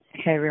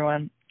Hey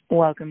everyone,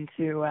 welcome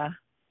to,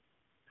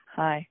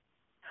 hi,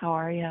 how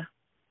are ya?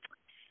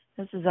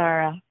 This is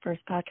our first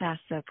podcast,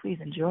 so please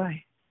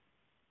enjoy.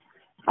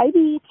 Hi,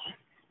 Beach.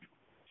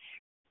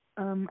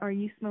 Are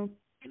you smoking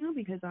now?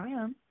 Because I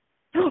am.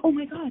 Oh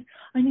my god,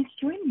 I need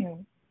to join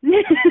you.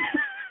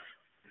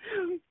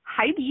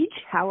 Hi, Beach.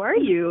 How are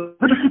you?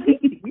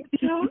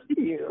 How are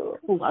you?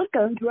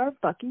 Welcome to our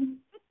fucking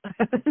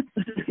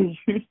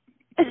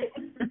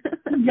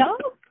Young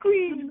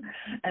Queen.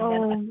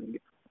 And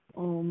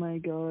oh my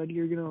god,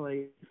 you're gonna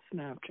like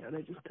Snapchat.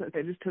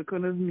 I just took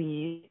one of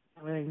me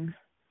doing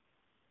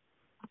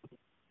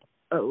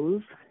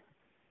O's.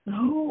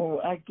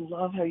 Oh, I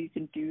love how you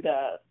can do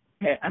that.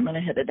 Okay, I'm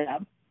gonna hit a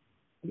dab.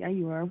 Yeah,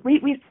 you are.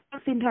 Wait, at the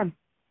same time.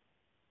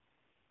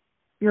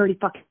 You're already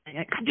fucking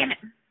it. God damn it.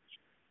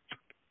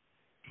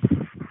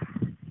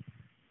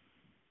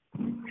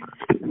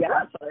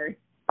 Yeah, sorry.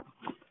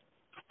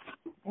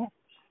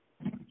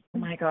 Oh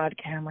my god,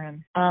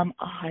 Cameron.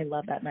 I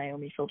love that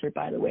Naomi filter,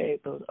 by the way.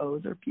 Those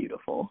O's are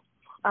beautiful.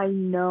 I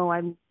know.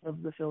 I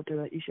love the filter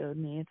that you showed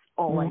me. It's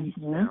all I need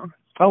to know.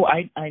 Oh,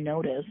 I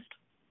noticed.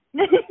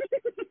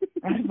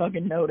 I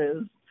fucking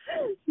noticed.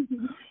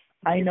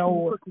 I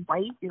know. You look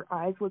white. Your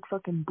eyes look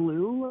fucking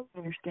blue.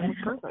 And your skin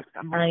looks perfect.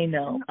 I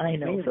know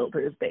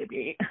filters,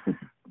 baby.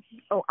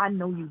 Oh, I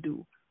know you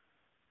do.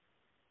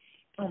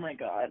 Oh my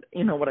god.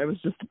 You know what I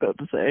was just about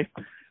to say?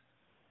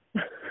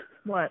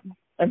 What?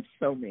 I'm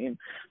so mean.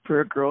 For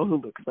a girl who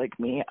looks like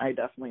me, I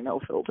definitely know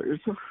filters.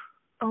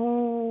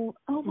 Oh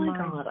my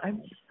god.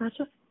 I'm such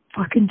a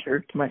fucking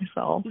jerk to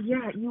myself.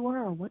 Yeah, you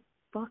are. What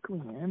the fuck,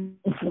 man?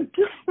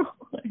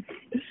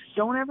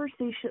 Don't ever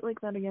say shit like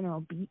that again or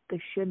I'll beat the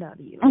shit out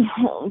of you.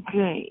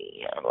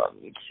 Okay, I love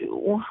you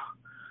too.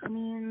 I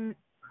mean,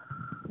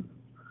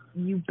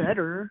 you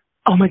better.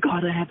 Oh my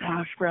god, I have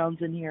hash browns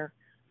in here.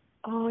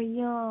 Oh,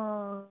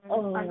 yeah.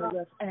 Oh, I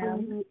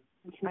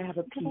have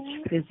a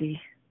peach fizzy.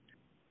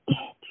 I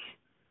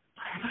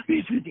have a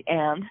peach fizzy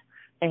and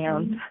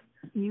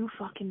you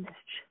fucking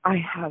bitch. I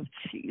have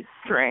cheese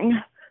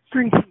string.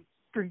 String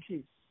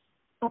cheese.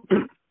 Oh,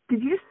 did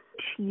you just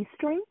cheese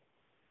string?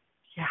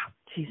 Yeah,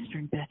 cheese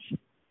string, bitch.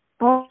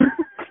 Oh.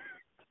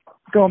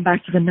 Going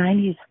back to the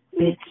 90s,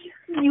 bitch.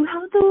 You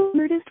have the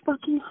weirdest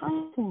fucking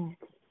hot.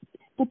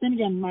 But then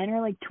again, mine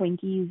are like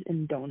Twinkies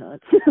and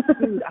donuts.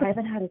 Dude, I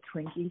haven't had a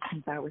Twinkie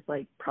since I was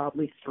like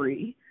probably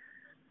 3.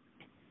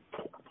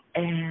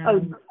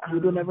 And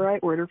whenever I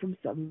order from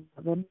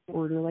 7-Eleven, I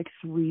order like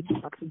 3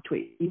 packs of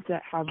Twinkies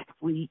that have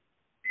 3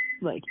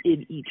 like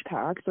in each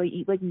pack. So I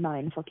eat like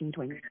 9 fucking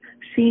Twinkies.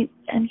 See,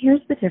 and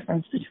here's the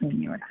difference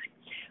between you and I.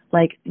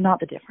 Like, not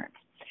the difference.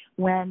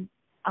 When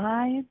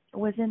I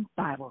was in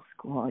Bible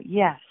school,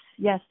 yes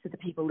to the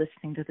people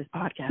listening to this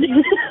podcast,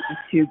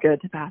 it's too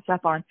good to pass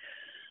up on.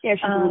 Yeah,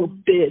 she's a little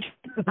bitch.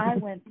 I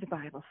went to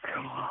Bible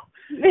school.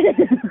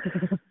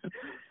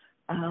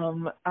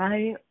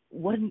 I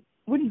wouldn't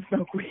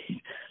smoke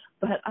weed,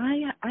 but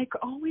I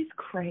always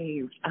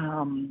craved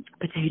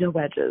potato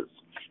wedges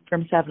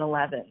from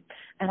 7-Eleven,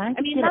 and I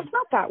mean that's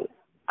not that.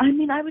 I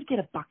mean, I would get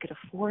a bucket of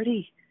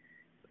 40.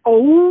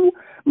 Oh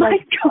my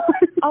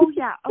god! Oh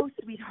yeah! Oh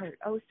sweetheart!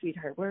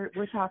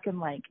 We're talking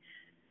like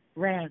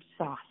ranch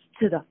sauce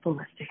to the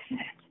fullest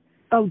extent.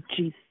 Oh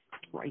Jesus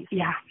Christ!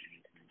 Yeah,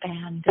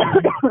 and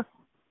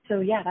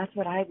so yeah, that's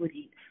what I would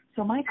eat.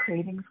 So my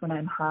cravings when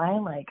I'm high,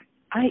 like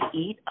I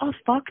eat a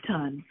fuck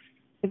ton.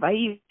 If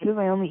I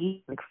only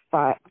eat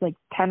like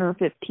 10 or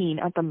 15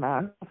 at the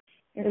max.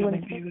 You're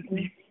coming to with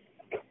me.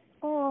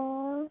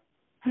 Aww.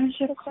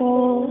 Friendship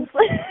goals.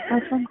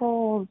 Best friend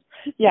goals.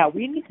 Yeah,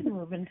 we need to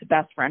move into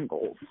best friend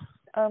goals.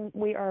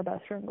 We are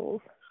best friend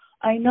goals.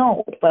 I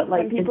know, but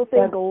like when people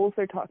say goals,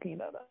 they're talking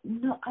about us.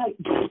 No,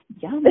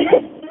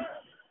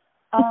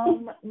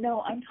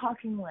 no, I'm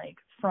talking like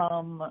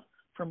from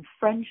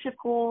friendship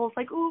goals.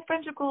 Like, ooh,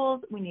 friendship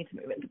goals. We need to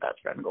move into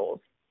best friend goals.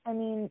 I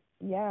mean,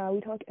 yeah,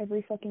 we talk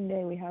every fucking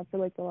day. We have for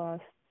like the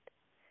last,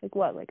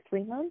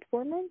 3 months,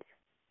 4 months?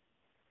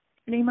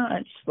 Pretty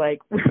much. Like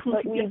we've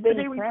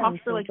been friends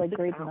since like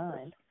grade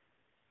 9.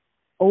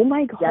 Oh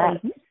my god, Are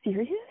you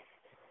serious?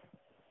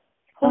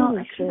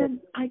 Holy shit.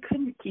 I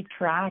couldn't keep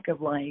track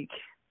of like...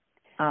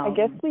 I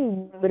guess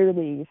we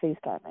literally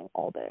FaceTiming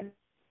all day.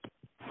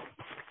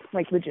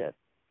 Like legit,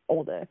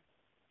 all day.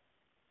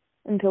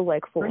 Until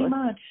like 4. Pretty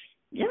much.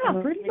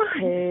 Yeah, pretty much.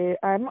 Hey,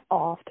 I'm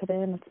off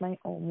today and it's my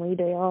only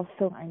day off,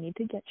 so I need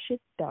to get shit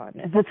done.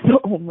 And that's the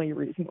only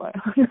reason why I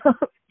hung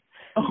up.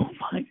 Oh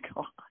my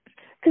god.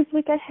 Because,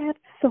 I had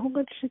so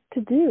much shit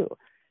to do.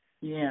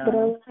 Yeah.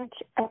 But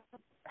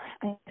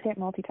I can't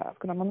multitask.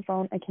 When I'm on the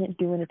phone, I can't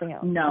do anything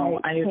else. No,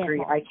 I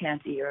agree. I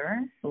can't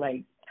either.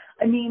 I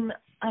mean,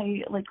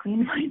 I,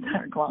 cleaned my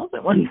entire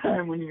closet one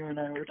time when you and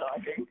I were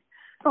talking.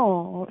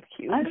 Oh, it's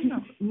cute. I don't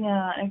know.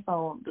 Yeah, I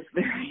felt this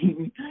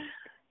very,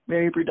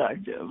 very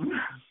productive.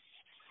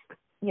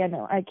 Yeah,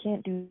 no, I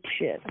can't do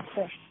shit,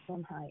 especially when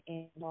I'm high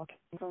and walking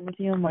on the phone with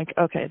you. I'm like,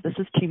 okay, this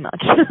is too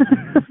much.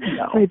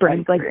 No, my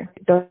brain's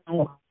don't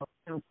know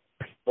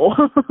people.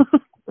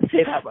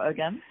 Say that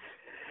again.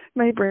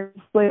 My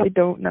brain's I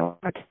don't know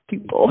how to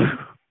people.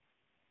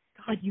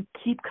 God, you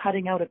keep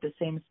cutting out at the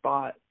same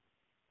spot.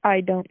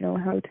 I don't know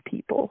how to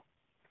people.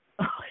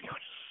 Oh, I don't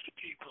know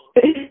people.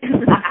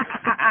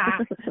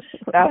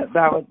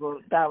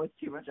 that was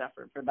too much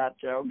effort for that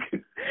joke.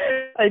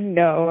 I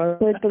know.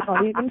 It's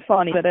not even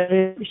funny, but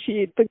I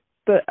appreciate the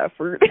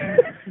effort.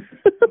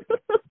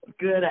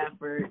 Good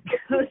effort.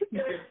 Good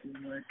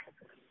teamwork.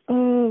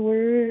 Oh,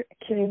 we're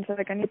kidding. So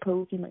I need to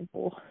poke in my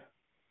bowl.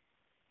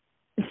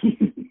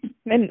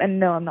 and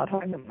no, I'm not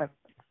talking about my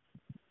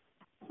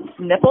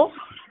nipple.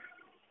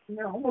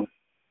 No.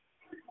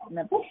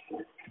 Nipple.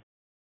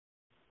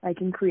 I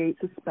can create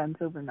suspense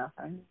over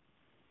nothing.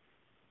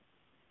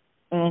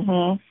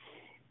 Mhm.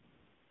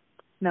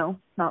 No,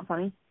 not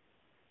funny.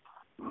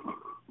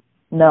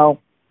 No.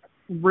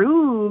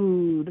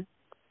 Rude.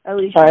 At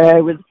least sorry,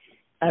 I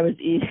was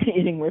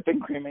eating whipping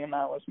cream, and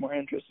that was more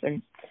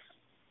interesting.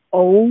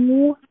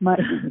 Oh my!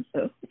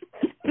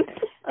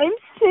 I'm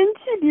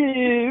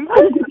sensitive.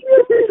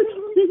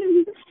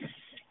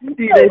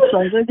 Dude, I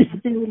saw this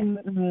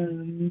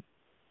in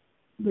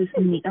this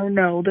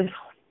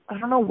I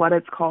don't know what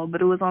it's called,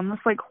 but it was on this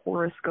like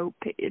horoscope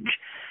page.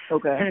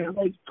 Okay. And it was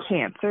like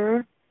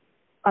Cancer.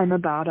 I'm a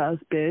badass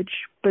bitch,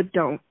 but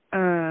don't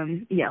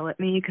yell at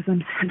me because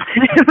I'm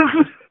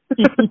sensitive.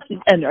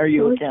 And are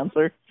you a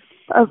Cancer?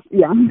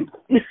 Yeah.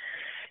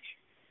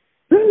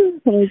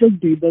 And I was like,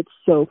 dude, that's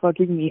so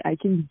fucking me. I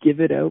can give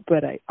it out,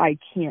 but I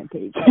can't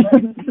take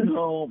it.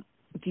 No.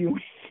 Do you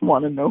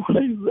want to know what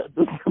I said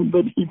to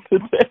somebody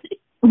today?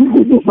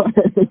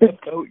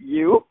 About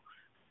you?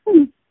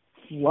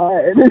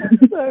 What?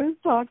 So I was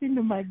talking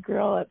to my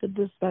girl at the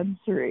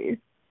dispensary,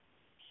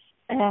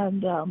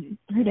 and her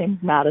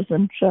name's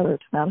Madison. Shout out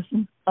to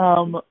Madison.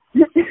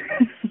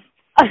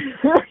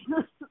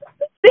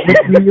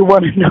 You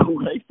want to know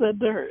what I said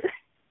to her?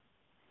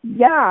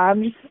 Yeah,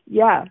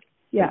 yeah.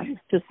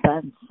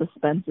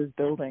 Suspense is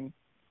building.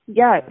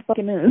 Yeah, it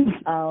fucking is.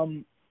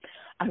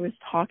 I was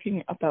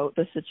talking about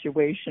the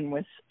situation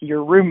with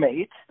your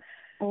roommate,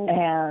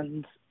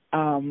 and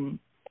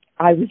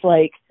I was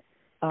like,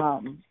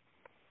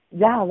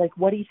 yeah, like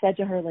what he said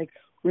to her, like,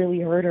 really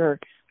hurt her,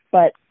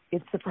 but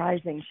it's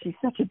surprising. She's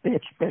such a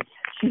bitch, but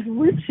she's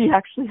weird. She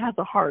actually has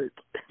a heart.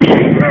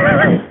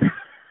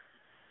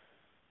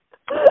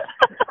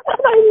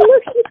 I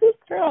looked at this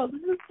girl,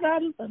 this is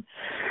Madison, and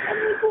I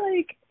was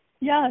like,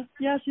 yeah,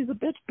 she's a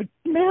bitch, but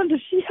man,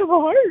 does she have a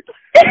heart?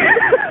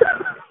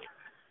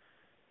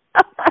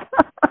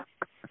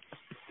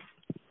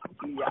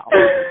 Yeah.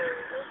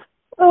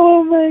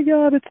 Oh my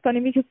god, it's funny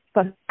because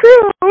that's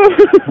true.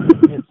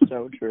 It's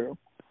so true.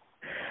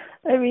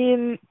 I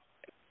mean,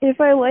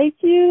 if I like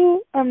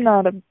you, I'm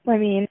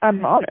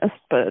honest,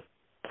 but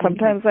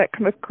sometimes that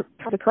comes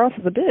across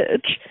as a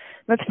bitch.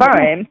 That's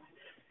fine.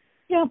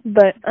 Yeah.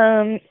 But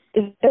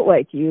if I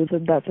like you,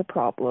 then that's a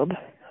problem.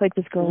 Like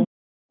this girl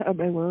at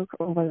my work,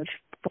 oh my god, she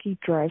fucking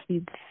drives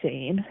me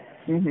insane.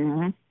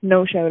 Mm-hmm.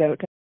 No shout out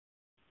to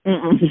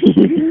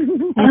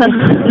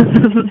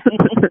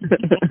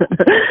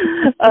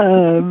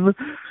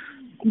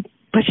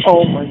but she's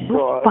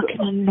fucking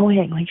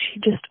annoying. Like, she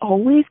just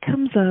always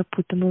comes up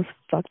with the most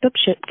fucked up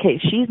shit. Okay,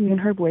 she's me and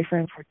her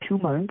boyfriend for 2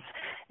 months,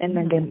 and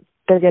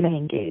they're getting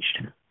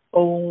engaged.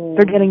 Oh,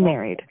 they're getting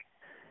married,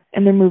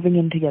 and they're moving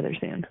in together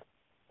soon.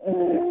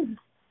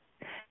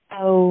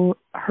 So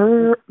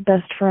her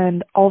best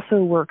friend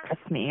also works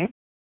with me.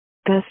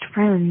 Best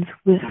friends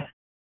with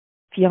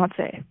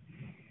fiance.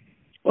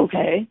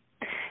 Okay.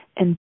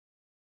 And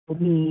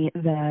told me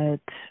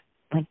that,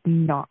 like,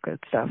 not good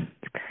stuff.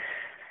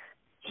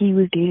 He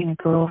was dating a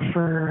girl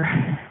for,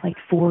 like,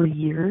 4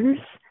 years,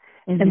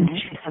 and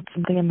she said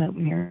something about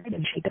marriage,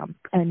 and she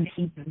dumped, and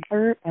he dumped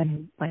her,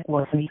 and, like,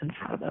 wasn't even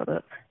sad about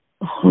it.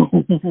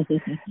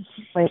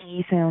 Like,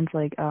 he sounds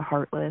like a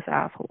heartless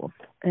asshole.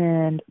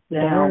 And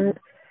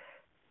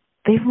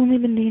they've only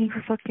been dating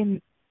for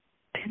fucking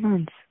 2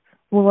 months.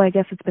 Well, I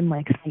guess it's been,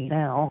 like, 3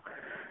 now.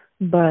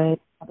 But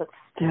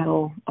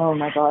still, oh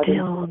my god.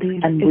 Still,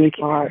 dude. And we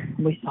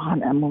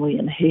thought Emily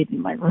and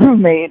Hayden, my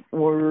roommate,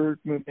 were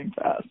moving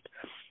fast.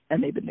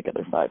 And they've been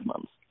together 5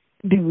 months.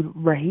 Dude,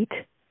 right?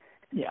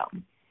 Yeah.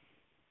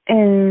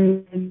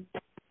 And,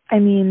 I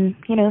mean,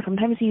 you know,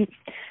 sometimes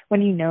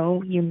when you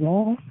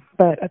know,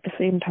 but at the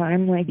same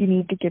time, like, you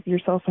need to give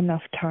yourself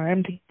enough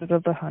time to get out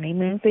of the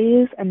honeymoon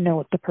phase and know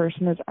what the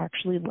person is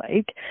actually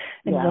like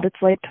and what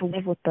it's like to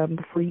live with them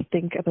before you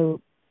think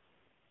about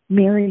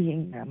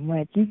marrying them.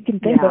 Like, you can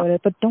think about it,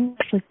 but don't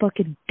actually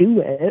fucking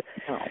do it.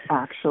 No,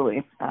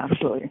 actually.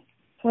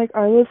 Like,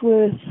 I was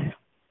with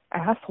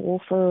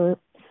asshole for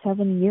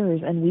 7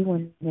 years and we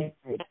weren't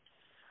married.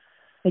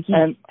 Like, you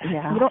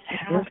don't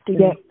have to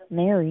get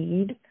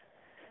married,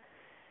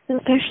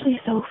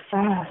 especially so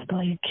fast.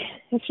 Like,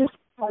 it's just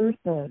worth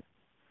it.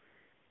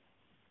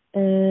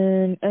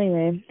 And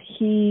anyway,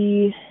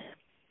 he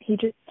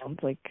just sounds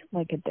like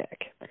a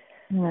dick.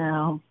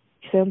 Yeah.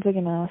 He sounds like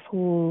an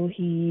asshole.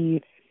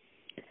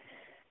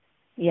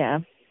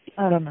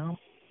 I don't know.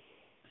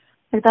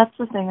 Like, that's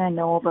the thing I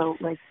know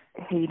about, like,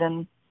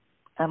 Hayden,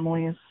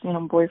 Emily's,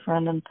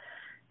 boyfriend, and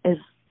is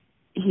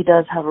he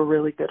does have a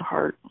really good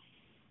heart.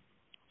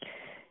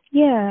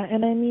 Yeah,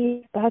 and I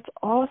mean, that's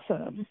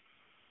awesome.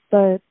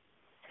 But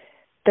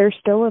they're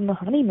still in the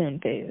honeymoon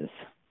phase.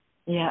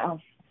 Yeah.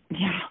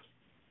 Yeah.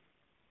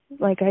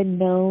 Like, I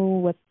know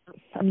what,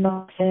 I'm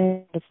not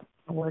saying it's not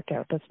going to work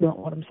out. That's not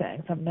what I'm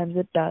saying. Sometimes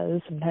it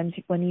does. Sometimes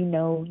when you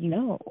know, you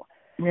know.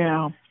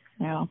 Yeah.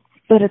 Yeah.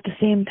 But at the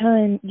same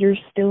time, you're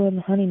still in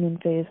the honeymoon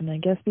phase, and I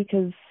guess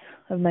because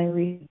of my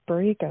recent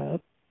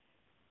breakup,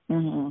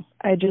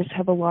 I just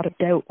have a lot of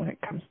doubt when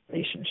it comes to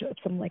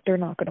relationships. I'm like, they're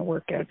not going to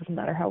work out. It doesn't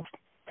matter how.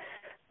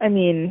 I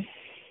mean,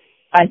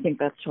 I think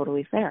that's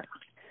totally fair.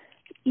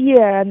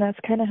 Yeah, and that's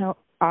kind of how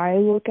I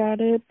look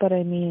at it. But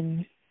I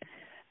mean,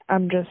 I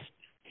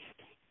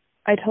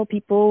tell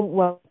people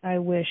what I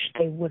wish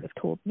they would have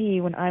told me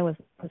when I was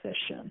in a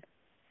position.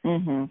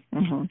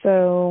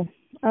 So,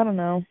 I don't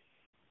know.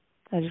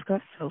 I just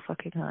got so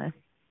fucking high.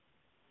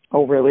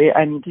 Oh, really?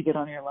 I need to get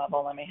on your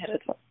level. Let me hit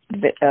it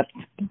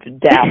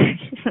down.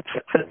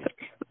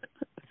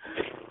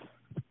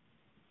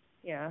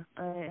 Yeah,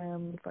 I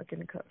am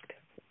fucking cooked.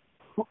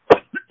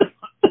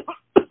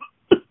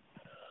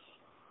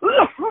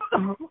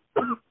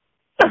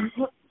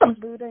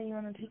 Buddha, you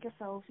want to take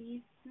a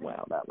selfie?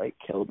 Wow, that like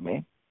killed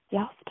me.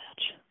 Yes,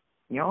 bitch.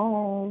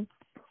 Yo.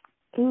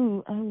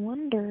 Ooh, I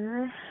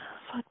wonder.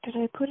 Fuck, did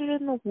I put it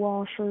in the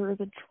washer or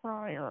the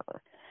dryer?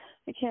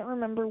 I can't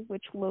remember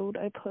which load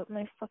I put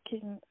my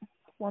fucking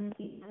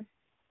onesie in.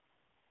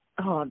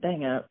 Oh,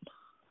 dang it.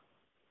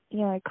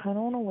 Yeah, I kind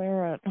of want to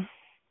wear it.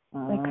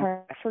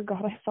 I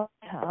forgot I thought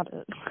I had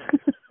it.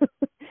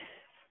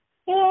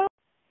 Yeah.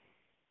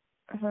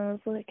 And I was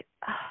like,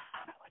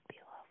 that would be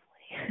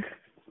lovely.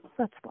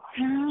 Let's wash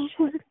it. That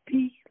would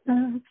be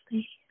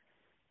lovely.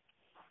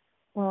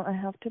 Well, I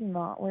have to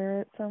not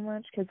wear it so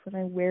much because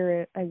when I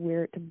wear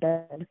it to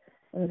bed,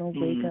 and then I'll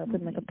wake up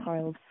in like a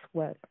pile of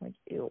sweat. I'm like,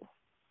 ew.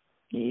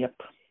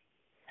 Yep.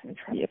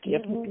 Yep.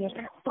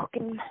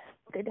 Fucking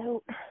get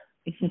out.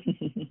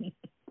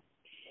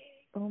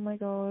 Oh my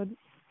god.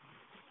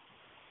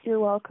 You're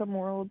welcome,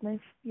 world.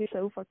 You're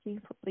so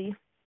fucking funny.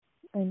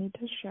 I need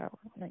to shower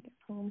when I get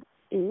home.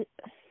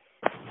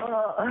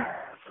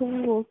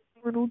 So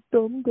little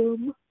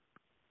dum.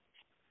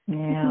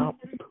 Yeah.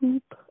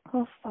 Poop.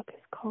 Oh fuck,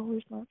 his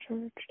collar's not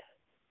charged.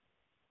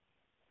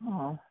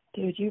 Oh,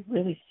 dude, you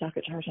really suck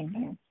at charging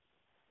things.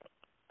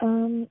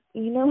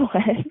 You know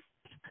what?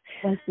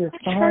 Like your I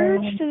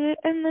charged it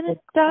and then it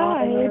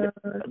died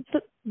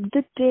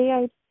the day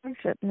I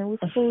charged it and it was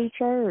fully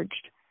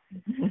charged.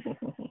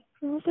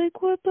 I was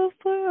like, what the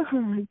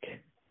fuck?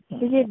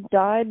 It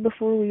died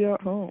before we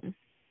got home.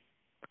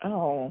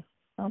 Oh.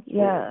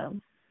 Yeah.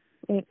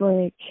 It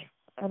like,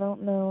 I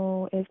don't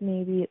know if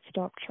maybe it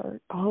stopped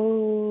charging.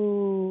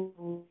 Oh,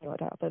 you know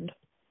what happened?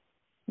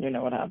 You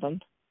know what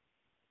happened?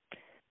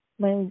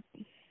 My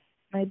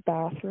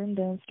bathroom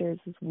downstairs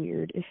is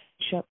weird. If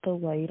you shut the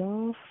light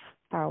off,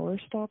 power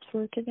stops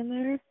working in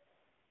there.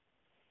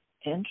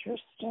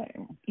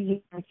 Interesting. Yeah,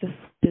 like the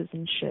fizz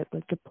and shit,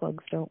 like the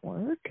plugs don't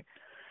work.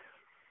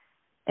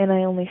 And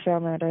I only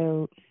found that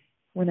out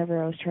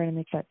whenever I was trying to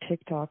make that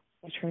TikTok.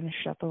 I was trying to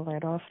shut the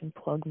light off and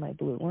plug my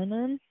blue one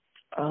in.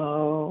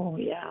 Oh,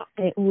 yeah.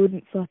 It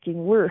wouldn't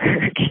fucking work.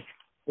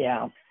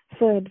 Yeah.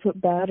 So I had to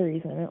put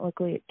batteries in it.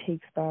 Luckily, it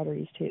takes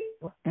batteries, too.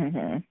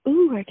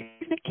 Ooh, I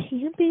could go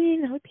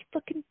camping. That would be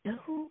fucking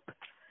dope.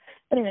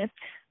 Anyway.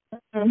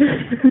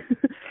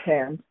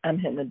 Okay, I'm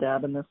hitting the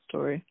dab in this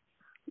story.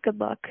 Good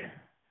luck.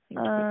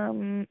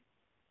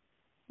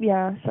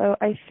 Yeah, so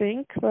I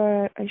think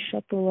that I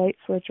shut the light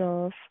switch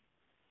off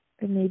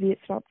and maybe it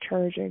stopped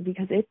charging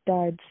because it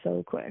died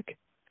so quick.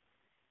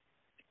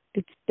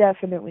 It's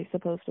definitely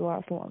supposed to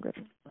last longer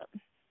than that.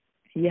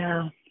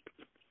 Yeah.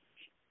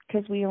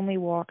 Because we only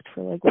walked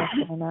for like less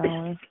than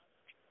an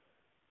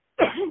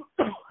hour.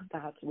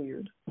 That's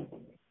weird.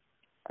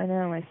 I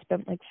know, I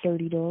spent like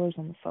 $30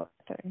 on the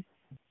fucking thing.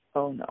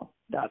 Oh no,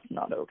 that's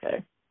not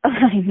okay.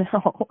 I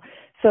know.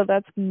 So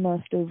that's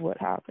must have what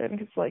happened.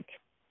 Because like,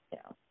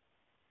 yeah.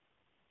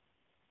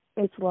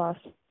 It's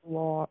lasted a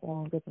lot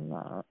longer than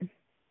that.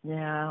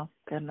 Yeah,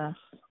 goodness.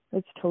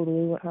 It's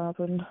totally what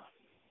happened.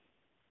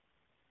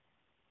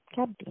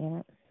 God damn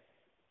it.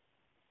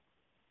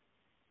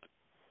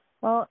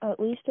 Well, at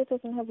least it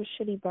doesn't have a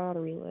shitty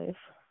battery life.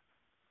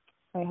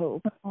 I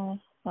hope. Oh,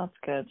 that's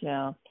good,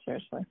 yeah,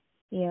 seriously.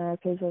 Yeah,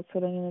 because that's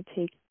what I'm going to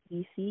take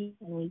DC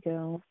when we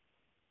go.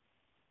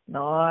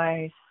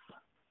 Nice.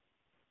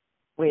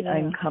 Wait, Yeah.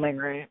 I'm coming,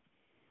 right?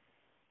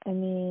 I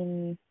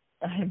mean...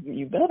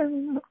 You better.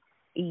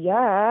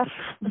 Yeah.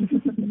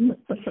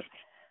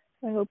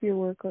 I hope your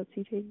work lets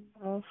you take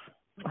it off.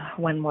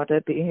 When would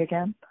it be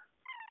again?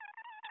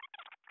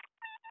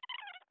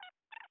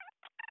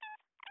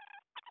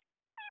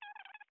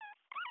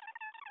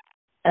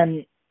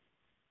 And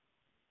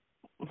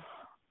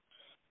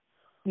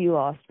you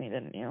lost me,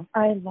 didn't you?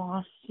 I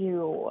lost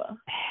you.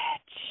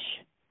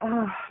 Bitch.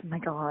 Oh my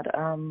god.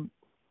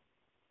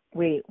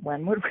 Wait,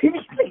 when would we be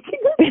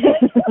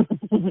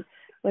thinking?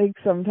 Like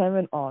sometime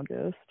in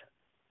August.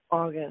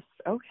 August.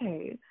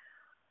 Okay.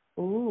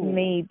 Ooh.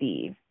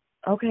 Maybe.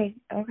 Okay.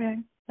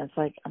 It's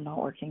like I'm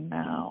not working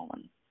now.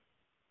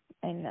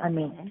 I know. I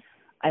mean,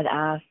 I'd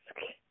ask,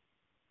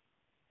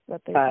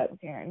 but there's no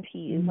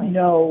guarantees.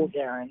 No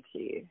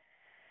guarantee.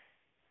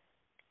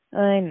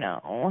 I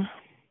know.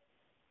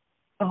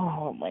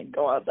 Oh my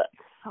god, that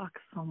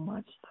sucks so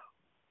much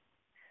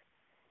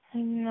though.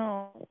 I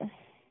know.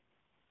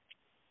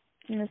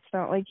 And it's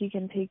not like you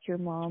can take your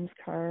mom's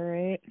car,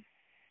 right?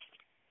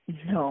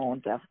 No,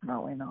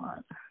 definitely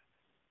not.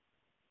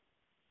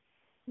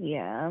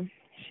 Yeah,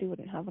 she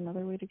wouldn't have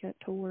another way to get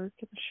to work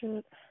and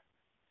shit.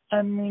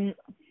 I mean,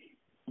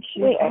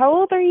 wait, how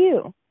old are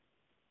you?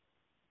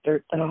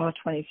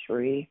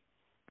 23,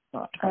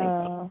 not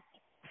 20.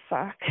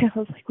 Fuck. I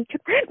was like, we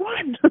could rent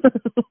one.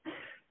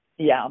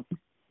 Yeah.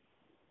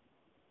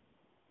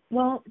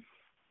 Well,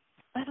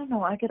 I don't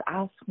know. I could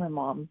ask my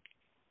mom.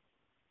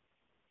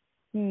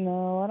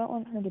 No, I don't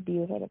want her to be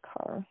without a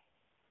car.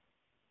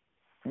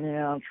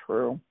 Yeah,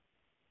 true.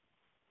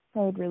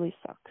 That would really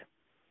suck.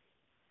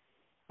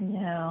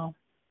 Yeah.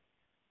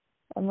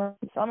 Unless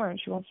it's summer and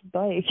she wants to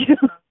bike.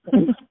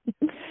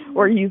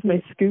 Or use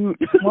my scoot.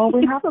 Well,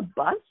 we have a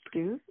bus,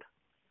 dude.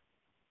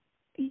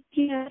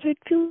 Yeah, I'd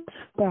feel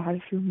bad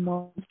if your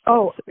mom's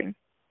busing.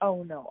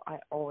 Oh, no. I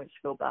always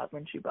feel bad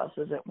when she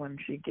buses it when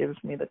she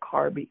gives me the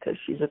car because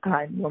she's a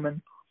kind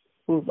woman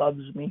who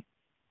loves me.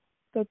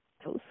 That's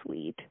so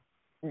sweet.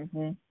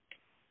 Mhm.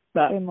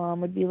 My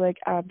mom would be like,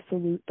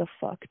 absolute the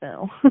fuck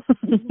no.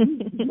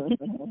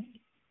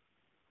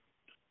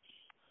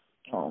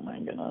 Oh my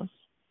goodness.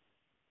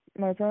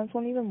 My parents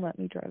won't even let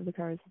me drive the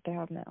cars that they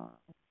have now.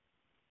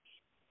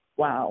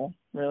 Wow,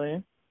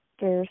 really?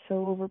 They're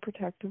so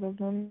overprotective of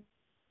them.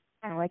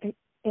 And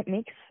it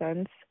makes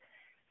sense.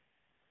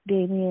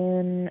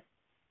 Damien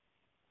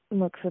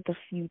looks at the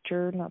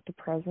future, not the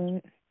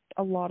present,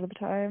 a lot of the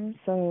time.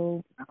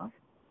 So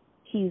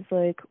he's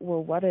like,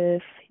 well, what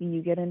if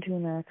you get into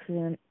an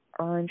accident,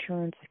 our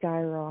insurance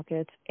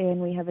skyrockets, and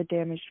we have a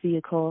damaged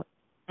vehicle,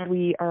 and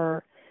we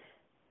are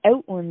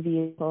out one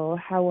vehicle,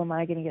 how am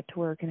I going to get to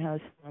work, and how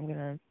am I going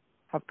to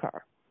have a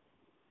car?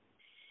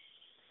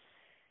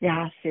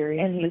 Yeah,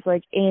 seriously. And he's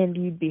like, and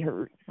you'd be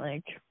hurt.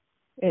 Like,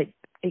 it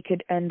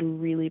could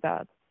end really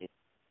bad.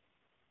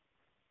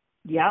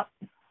 Yep.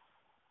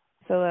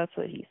 So that's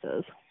what he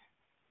says.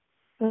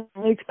 I'm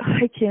like,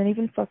 I can't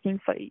even fucking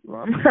fight you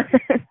on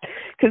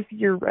because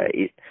you're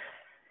right.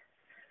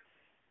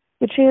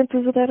 The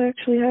chances of that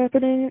actually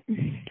happening,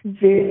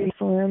 very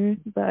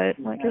slim, but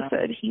like I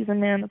said, he's a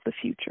man of the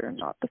future,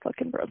 not the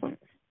fucking present.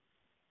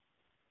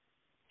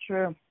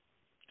 True.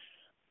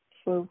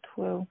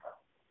 True.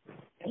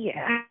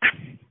 Yeah.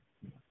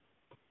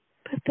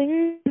 The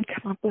thing I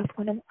come up with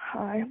when I'm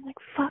high, I'm like,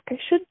 fuck, I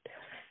should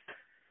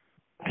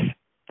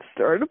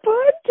start a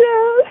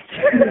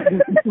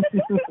podcast.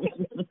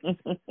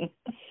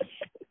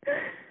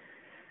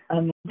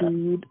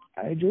 Dude,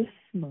 I just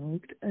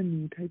smoked a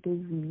new type of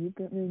weed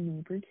that my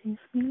neighbor gave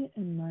me,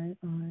 and my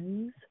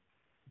eyes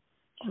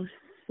are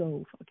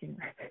so fucking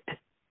red.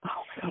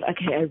 Oh my god,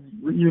 okay, I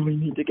really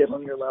need to get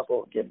on your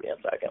level. Give me a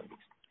second.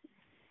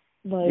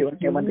 Like, you and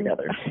him went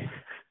together.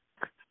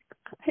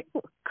 I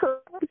look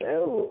crossed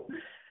out.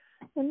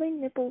 And my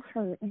nipples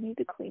hurt. I need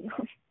to clean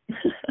them.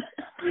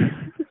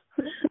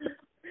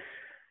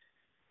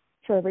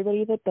 For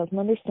everybody that doesn't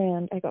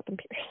understand, I got them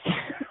pierced.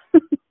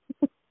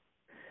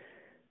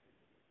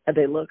 And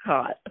they look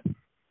hot.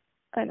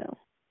 I know.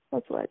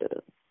 That's why I did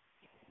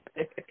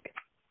it.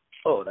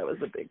 Oh, that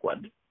was a big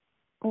one.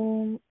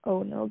 Oh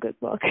no, good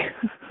luck.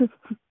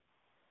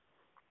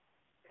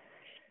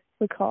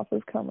 The cough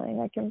is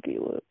coming. I can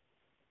feel it.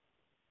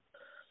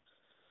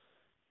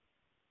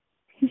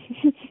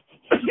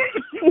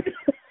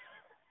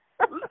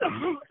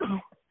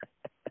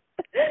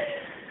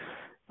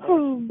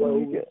 Oh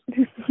my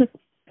god.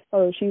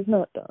 Oh, she's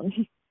not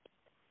done.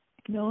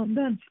 No, I'm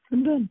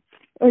done.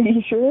 Are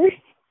you sure?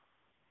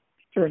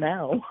 For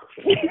now.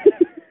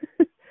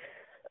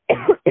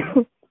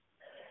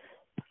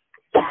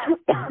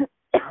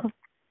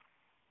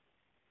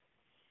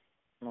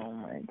 Oh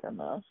my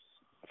goodness.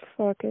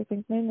 Fuck, I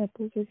think my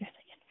nipples are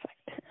getting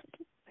infected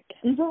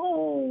again.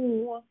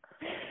 No.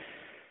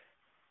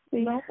 They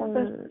no,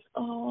 hurt.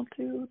 Oh,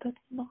 dude, that's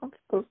not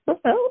supposed to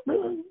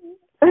happen.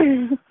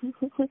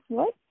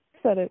 What?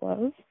 Said it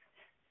was.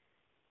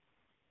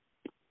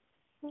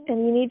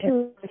 And you need to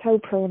realize how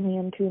prone I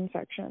am to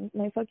infection.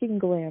 My fucking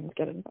glands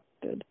get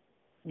infected.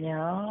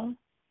 Yeah?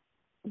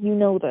 You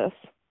know this.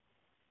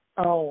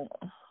 Oh,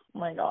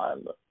 my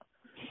God.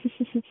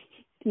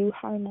 You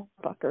high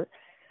motherfucker.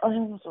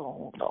 I'm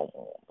so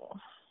old.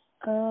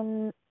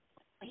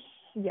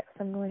 Yes,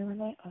 I'm going to wear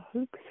my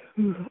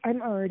Uggs.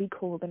 I'm already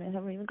cold and I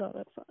haven't even got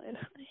outside.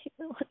 I hate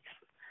my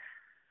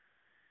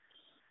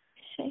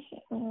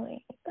life.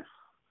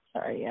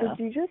 Sorry, yeah.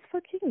 Did you just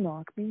fucking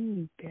knock me,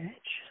 you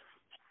bitch?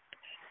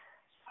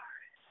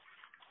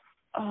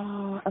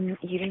 I'm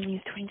eating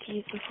these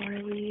Twinkies before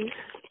I leave.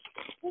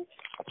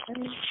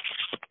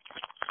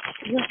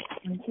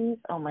 Twinkies?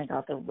 Oh my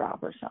god, the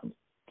wrapper sounds.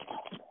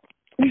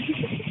 You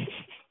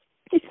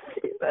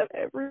say that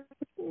every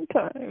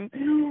time.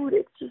 Dude,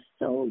 it's just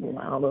so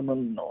loud and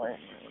annoying.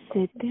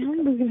 Sit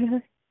down,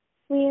 Buddha.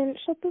 Man,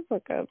 shut the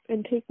fuck up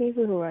and take me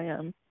for who I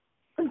am.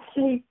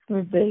 Take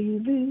me,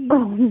 baby.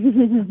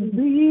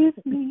 Leave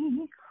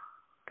me.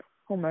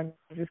 Oh my God,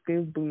 I just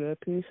gave Boo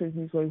that piece and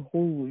he's like,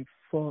 holy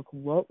fuck,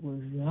 what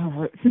was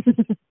that?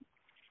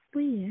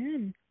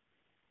 Leanne.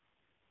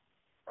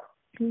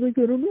 He's like,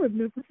 I don't know, I've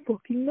never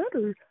fucking met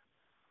her.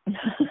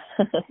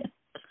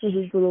 With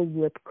his little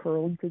lip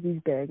curled because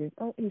he's gagging.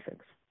 Oh, he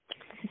fixed.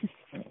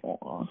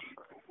 Aww.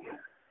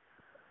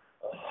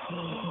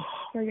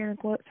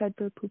 Organic, go outside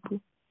for a poo-poo.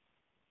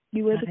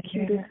 You are the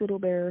cutest little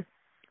bear.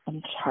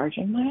 I'm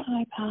charging my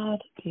iPad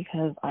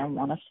because I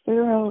want to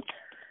figure out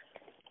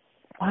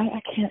why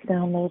I can't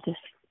download this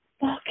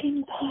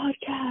fucking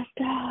podcast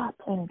app,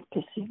 and it's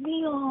pissing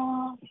me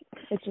off.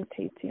 It just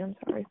hates you, I'm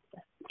sorry.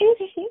 It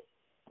hates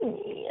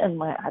me, and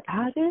my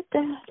iPad is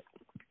dead.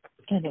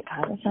 And it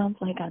kind of sounds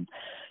like I'm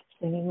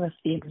singing the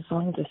theme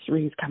song to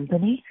Three's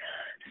Company.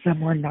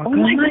 Someone knock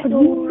on my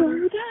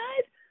door.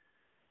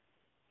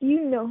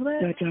 You know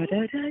that? Da, da,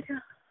 da, da, da.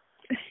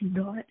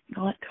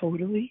 Not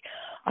totally.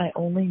 I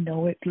only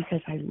know it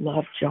because I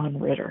love John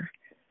Ritter.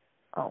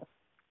 Oh.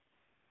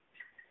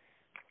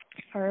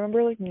 I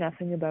remember, like,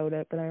 nothing about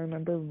it, but I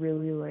remember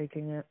really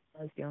liking it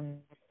as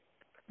young.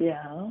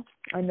 Yeah.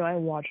 I know I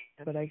watched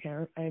it, but I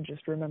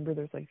just remember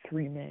there's, like,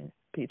 3 main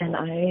people. And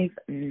I've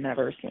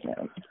never seen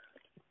it.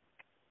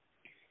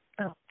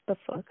 Oh, the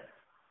fuck?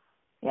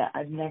 Yeah,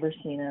 I've never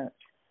seen it.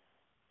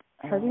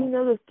 How do you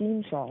know the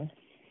theme song?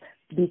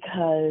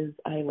 Because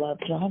I love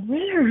John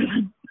Ritter.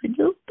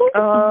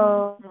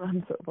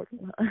 I'm so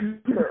fucking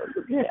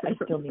yeah, I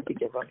still need to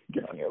get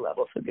on your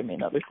level, so give me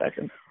another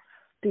second.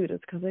 Dude,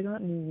 it's because I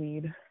got new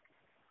weed.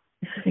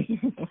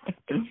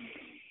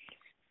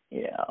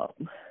 Yeah.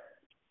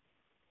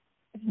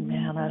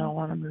 Man, I don't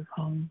want to move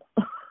home.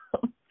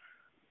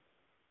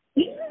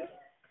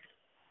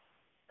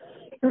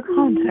 For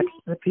context,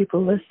 the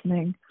people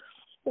listening,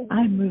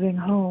 I'm moving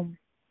home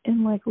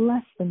in like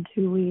less than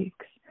 2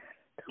 weeks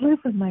to live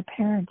with my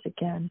parents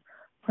again.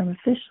 I'm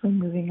officially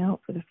moving out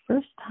for the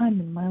first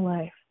time in my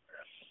life.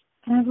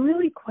 And I've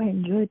really quite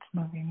enjoyed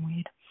smoking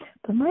weed,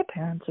 but my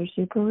parents are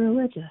super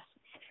religious.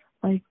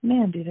 Like,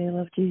 man, do they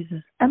love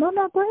Jesus. And I'm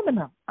not blaming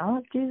them. I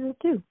love Jesus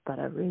too, but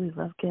I really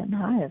love getting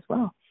high as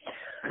well.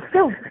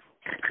 So,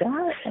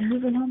 I'm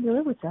moving home to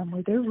live with them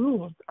where their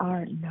rules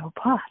are no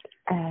pot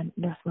and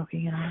no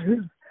smoking in our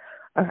room.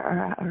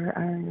 Our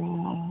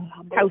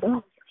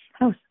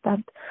house.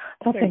 That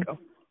thing.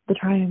 The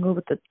triangle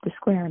with the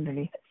square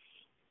underneath.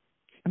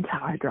 That's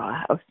how I draw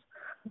a house.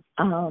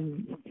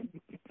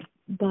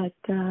 But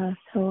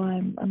so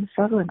I'm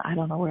struggling. I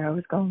don't know where I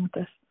was going with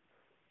this.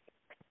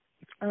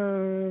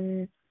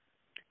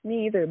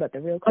 Me either, but the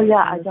real question is,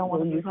 I don't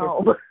want to move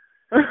home.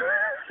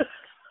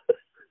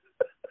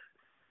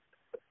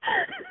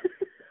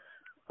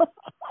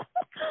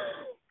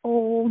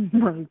 Oh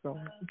my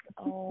God.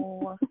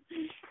 Oh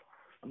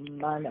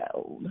my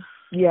God.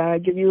 Yeah, I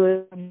give you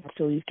a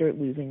until you start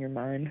losing your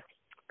mind.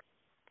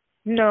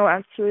 No,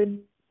 actually,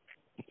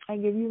 I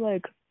give you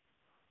like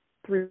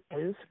 3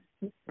 days,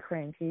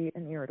 cranky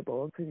and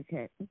irritable because you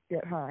can't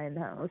get high in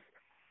the house,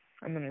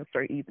 and then it'll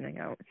start evening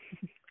out.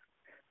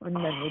 And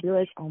then you'll be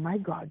like, oh my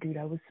God, dude,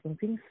 I was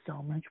smoking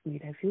so much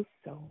weed, I feel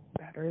so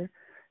better.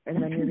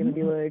 And then you're going to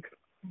be like,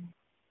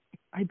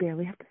 I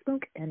barely have to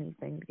smoke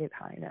anything to get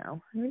high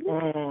now.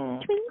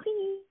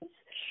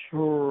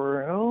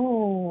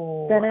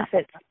 True.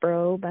 Benefits,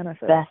 bro,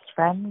 benefits. Best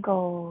friend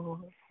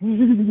goals.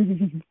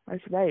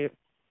 That's right.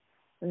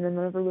 And then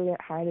whenever we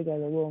get high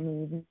together, we'll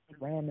only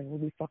ram and we'll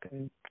be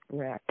fucking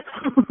wrecked.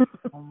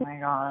 Oh my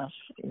gosh.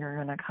 You're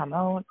going to come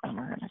out and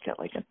we're going to get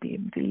like a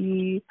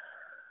B&B.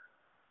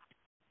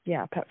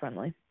 Yeah, pet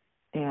friendly.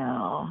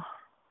 Yeah.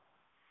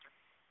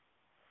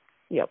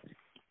 Yep.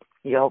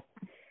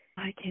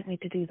 I can't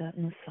wait to do that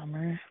in the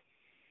summer.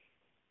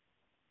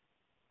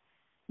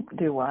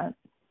 Do what?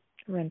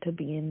 Rent a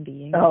B&B and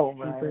get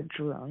super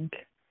drunk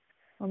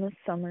on a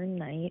summer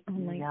night. Oh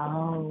my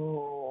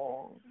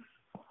God.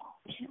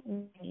 Can't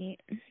wait.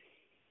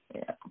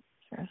 Yeah,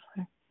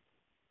 seriously.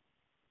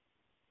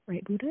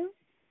 Right, Buddha?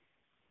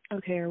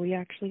 Okay, are we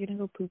actually going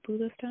to go poo-poo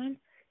this time?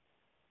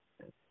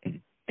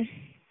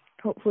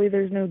 Hopefully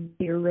there's no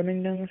deer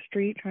running down the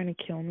street trying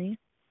to kill me.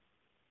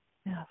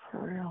 Yeah, for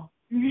real.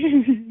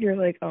 You're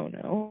like, oh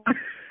no.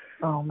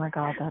 Oh my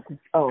God,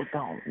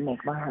 don't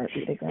make my heart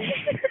beat again.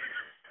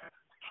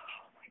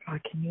 Oh my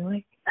God, can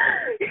you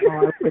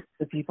I wish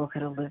the people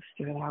could have lived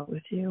through that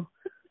with you.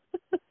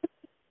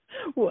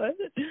 What?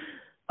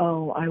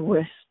 Oh, I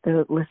wish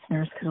the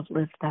listeners could have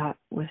lived that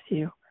with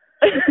you.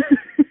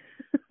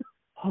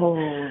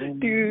 Holy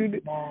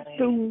dude, moly.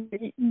 so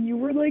you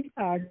were like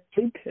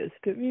actually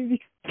pissed at me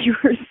because you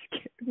were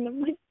scared, and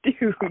I'm like,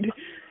 dude,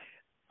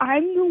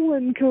 I'm the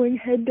one going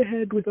head to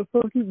head with a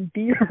fucking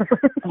deer.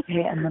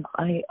 Okay, and then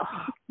I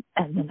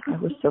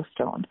was so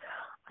stoned.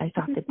 I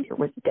thought the deer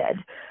was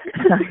dead.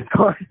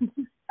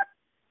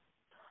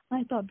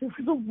 I thought there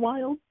was a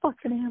wild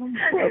fucking animal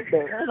out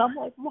there, and I'm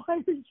like, why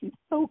are you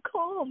so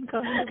calm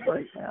kind of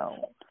right now?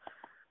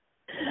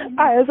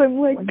 As I'm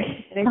like,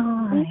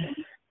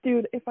 dude,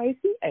 Dude, if I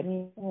see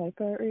anything like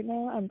that right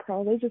now, I'm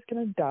probably just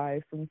gonna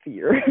die from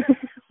fear.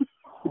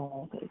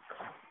 Holy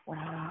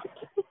crap.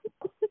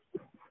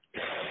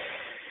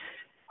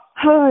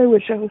 Oh, I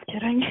wish I was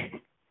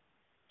kidding.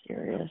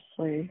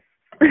 Seriously.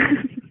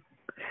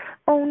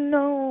 Oh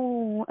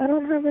no, I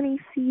don't have any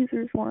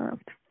Caesars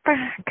left.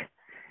 Fuck.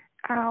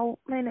 Ow,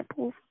 my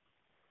nipples.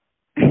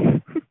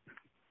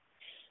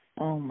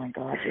 Oh my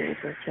god, you're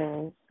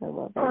ridiculous. I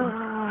love it.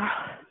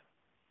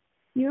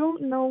 You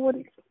don't know what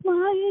it's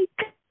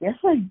like. Yes,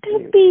 I To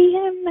do. be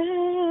a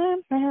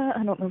man.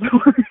 I don't know the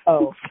words.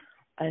 Oh,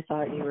 I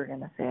thought you were going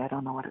to say, I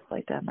don't know what it's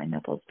like to have my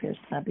nipples pierced.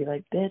 And I'd be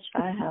like, bitch,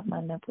 I have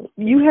my nipples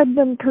You had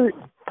them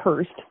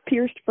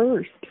pierced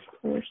first.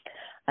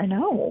 I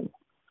know.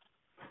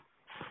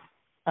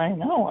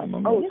 I'm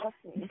amazed. Oh,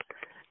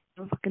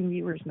 the fucking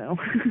viewers know.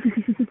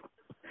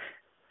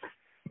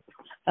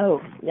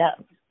 Oh, yes.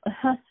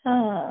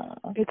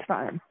 It's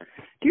fine.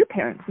 Do your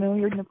parents know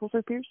your nipples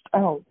are pierced?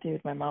 Oh,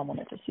 dude, my mom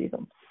wanted to see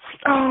them.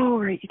 Oh,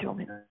 right, you told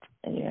me that.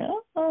 Yeah.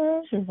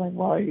 She was like,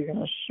 well, are you going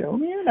to show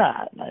me or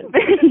not? And I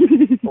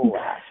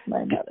laughed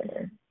my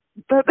mother.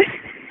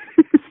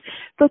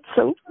 That's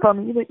so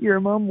funny that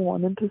your mom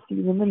wanted to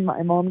see them and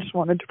my mom just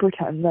wanted to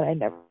pretend that I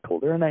never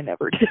told her and I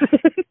never did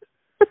it.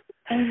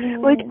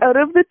 Like, out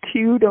of the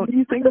two, don't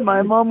you think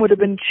my mom would have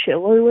been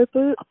chiller with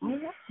it?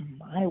 Oh,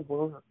 my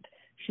word.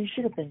 She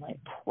should have been, like,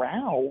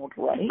 proud,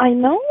 right? I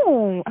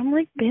know. I'm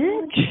like,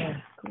 bitch.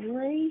 Goodness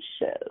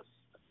gracious.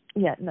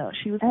 Yeah, no,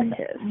 she was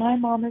pissed. My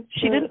mom is...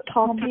 She didn't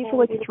talk to me for,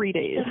 like, 3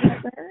 days.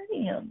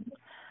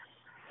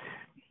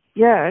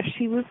 Yeah,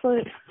 she was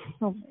like...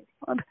 Oh, my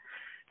God.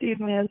 Dude,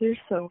 my eyes are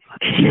so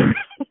fucking...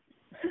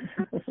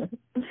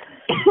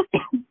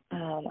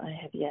 I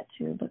have yet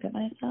to look at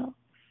myself.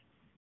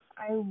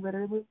 I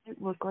literally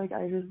look like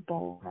I just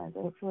bawled my eyes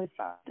out for, like,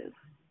 5 days.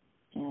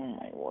 Oh,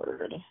 my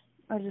word.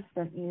 I just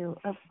sent you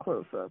a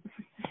close-up.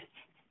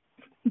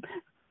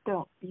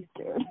 Don't be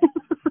scared.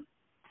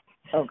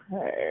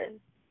 Okay.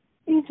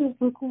 You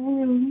just look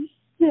really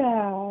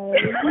sad.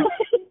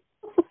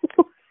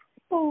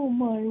 Oh,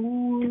 my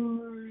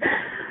word.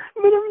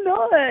 But I'm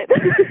not. I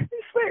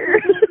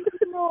swear.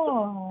 I'm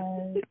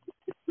not.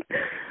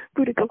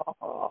 Booty go.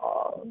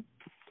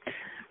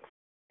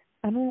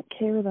 I don't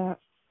care that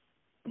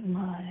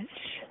much.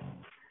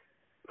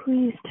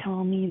 Please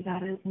tell me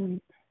that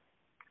isn't...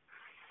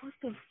 What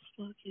the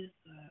fuck is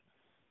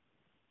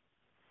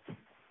that?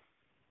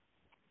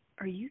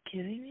 Are you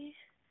kidding me?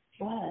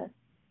 What?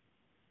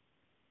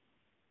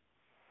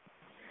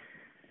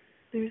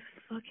 There's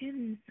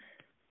fucking...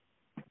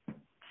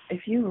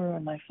 If you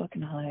ruin my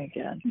fucking high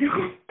again,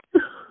 No.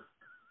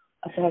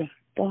 I thought a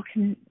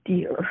fucking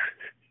deer.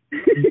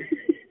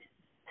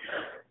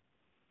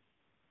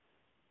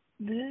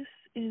 This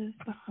is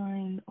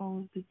behind all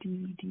of the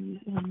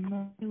DVDs, and I'm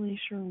not really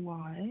sure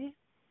why,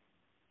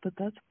 but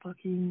that's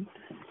fucking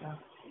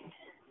disgusting.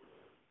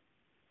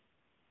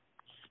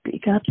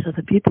 Speak up so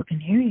the people can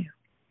hear you.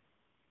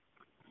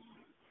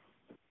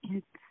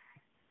 It's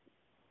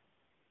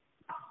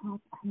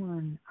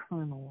popcorn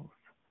kernels.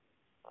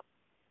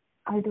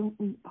 I don't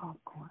eat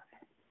popcorn.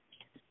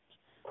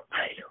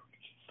 I don't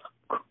eat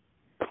popcorn.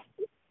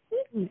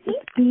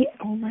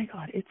 Oh my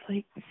god, it's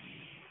like...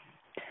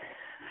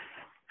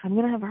 I'm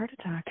gonna have a heart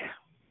attack.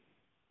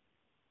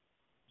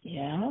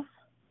 Yeah?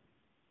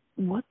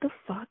 What the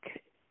fuck?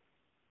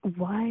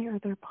 Why are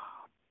there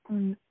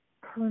popcorn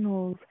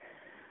kernels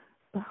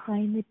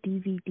behind the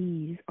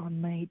DVDs on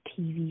my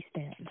TV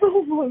stand?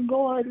 Oh my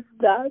god,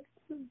 that's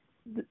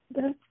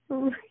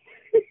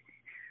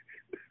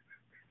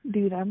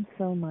Dude, I'm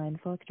so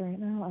mind-fucked right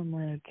now. I'm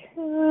like...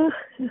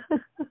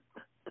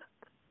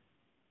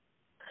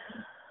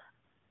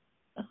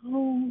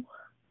 Oh...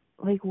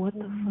 Like, what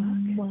the fuck?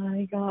 Oh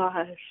my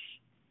gosh.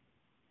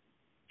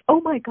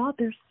 Oh my god,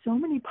 there's so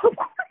many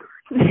popcorn.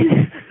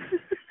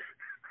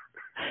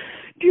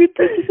 Dude,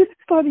 this isn't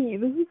funny.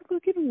 This is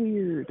fucking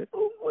weird.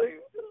 Oh my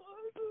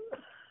god.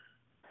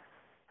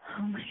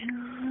 Oh my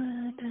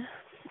god.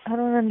 I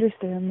don't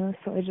understand this,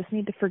 so I just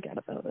need to forget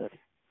about it.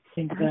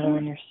 Think about it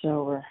when you're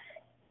sober.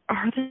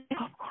 Are they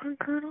popcorn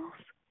kernels?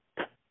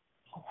 Oh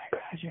my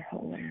god, you're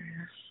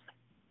hilarious.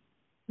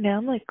 Now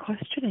I'm like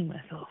questioning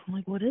myself. I'm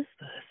like, what is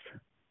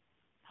this?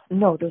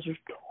 No, those are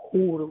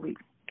totally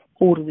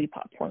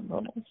popcorn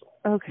kernels.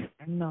 Okay,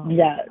 no.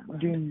 Yeah,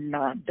 do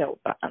not doubt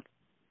that.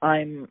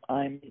 I'm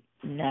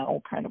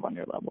now kind of on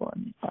your level,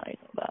 and I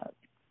know that.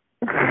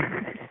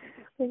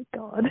 Thank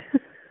God.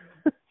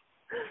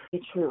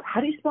 It's true.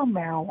 How do you spell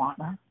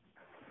marijuana?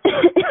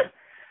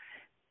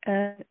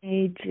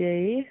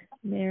 M-A-J,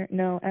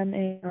 no,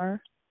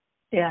 M-A-R.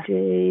 Yeah.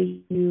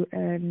 J-U-N-A,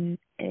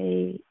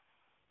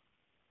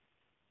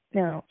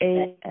 no,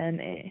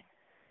 A-N-A.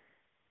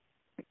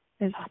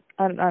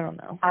 I don't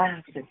know. I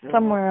have to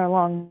somewhere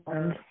along the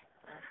lines.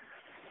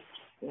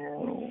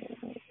 No.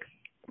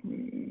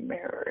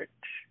 Marriage.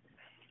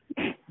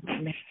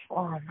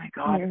 Oh my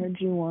god.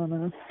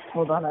 Marijuana.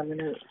 Hold on, I'm going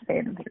to say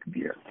it into the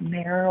computer.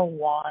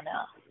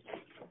 Marijuana.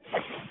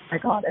 I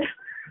got it.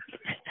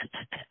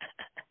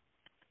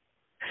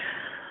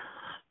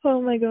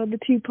 Oh my god, the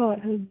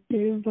teapot has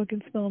didn't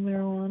fucking smell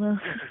marijuana.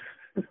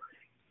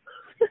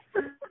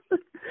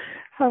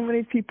 How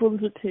many people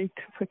does it take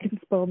to fucking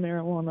spell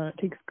marijuana? It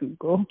takes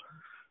Google.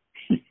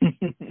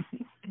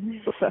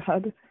 So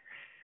sad.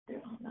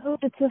 Oh,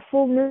 it's a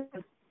full moon.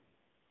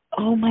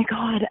 Oh my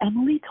god,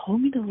 Emily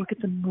told me to look at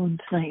the moon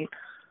tonight.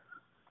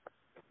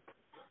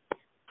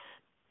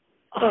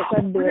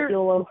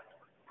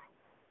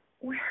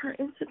 Where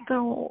is it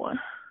though?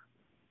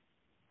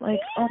 Like,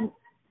 on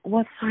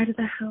what side of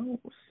the house?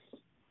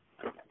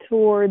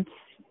 Towards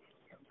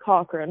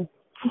Cochrane.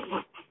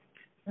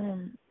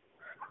 That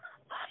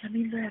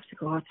means I have to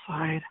go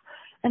outside.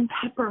 And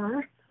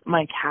Pepper,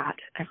 my cat,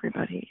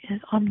 everybody,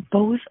 is on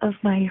both of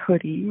my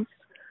hoodies.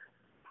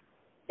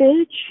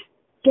 Bitch,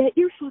 get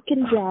your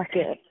fucking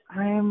jacket.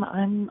 I'm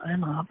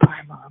up.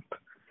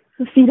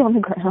 Feet on the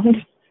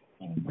ground.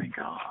 Oh my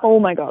god. Oh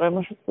my god, I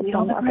must have Feet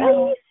on the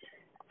ground.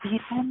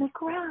 Feet on the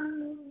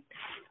ground.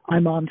 My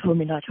mom told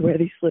me not to wear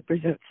these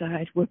slippers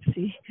outside.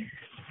 Whoopsie.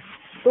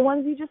 The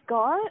ones you just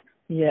got?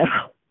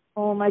 Yeah.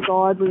 Oh my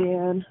god,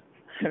 Leanne.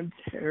 I'm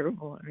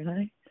terrible, aren't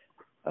I?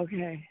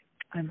 Okay,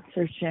 I'm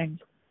searching.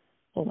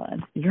 Hold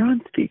on. You're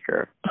on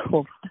speaker.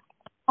 Hold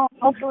on.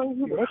 I'll show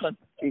you. You're on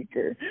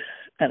speaker.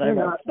 And I'm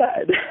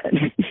outside.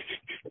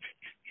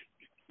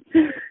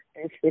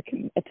 It's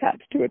freaking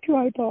attached to a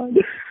tripod.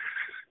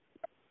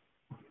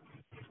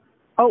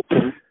 Oh my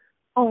god.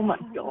 Oh my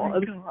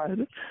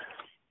god.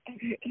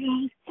 Okay.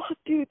 Oh, fuck,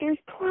 dude, there's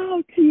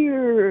clouds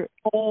here.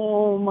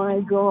 Oh my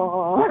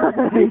god.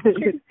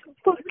 It's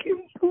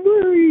fucking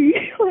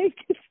blurry. Like,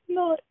 it's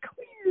not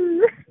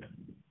clear.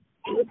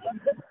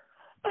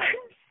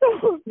 I'm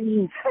so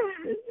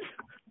sad.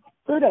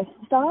 Luda,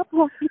 stop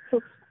walking so...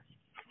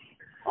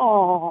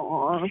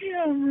 Aww.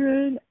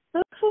 Cameron,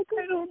 I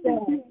don't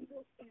think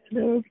you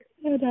know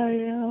that I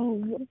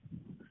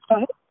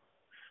am.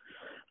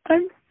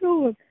 I'm so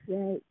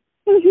upset.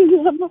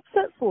 I'm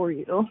upset for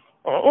you.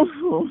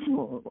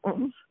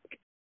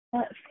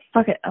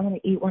 Fuck it, I'm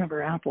gonna eat one of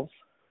her apples.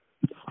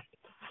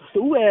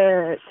 Do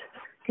it.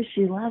 Because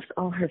she left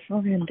all her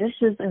fucking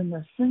dishes in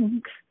the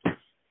sink.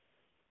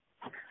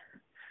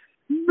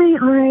 My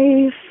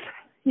life.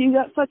 You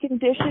got fucking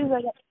dishes,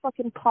 I got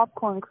fucking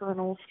popcorn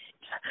kernels.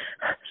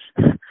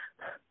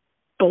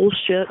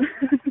 Bullshit.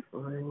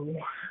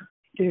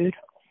 Dude.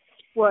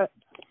 What?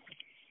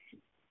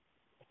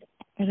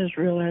 I just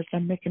realized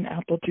I'm making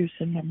apple juice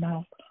in my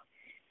mouth.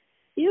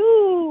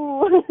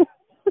 Ew.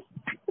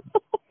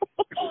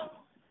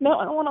 No,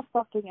 I don't want a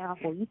fucking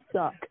apple. You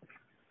suck.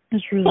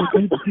 It's really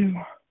good too.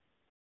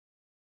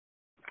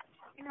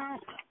 You know,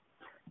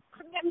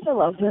 sometimes I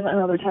love it, and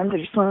other times I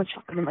just want to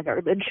chuck it in the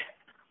garbage.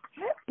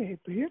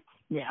 Baby.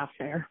 Yeah,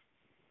 fair.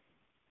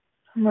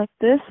 I'm like,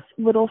 this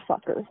little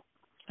fucker.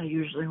 I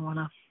usually want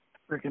to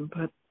freaking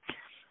put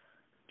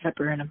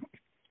Pepper in a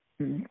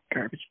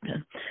garbage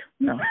bin.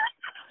 No.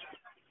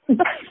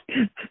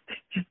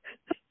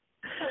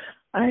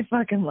 I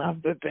fucking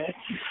love the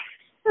bitch.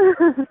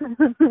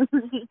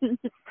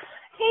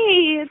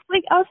 Hey, it's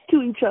like us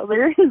to each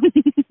other.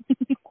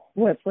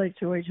 What's like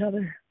to each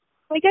other?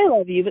 Like, I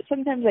love you, but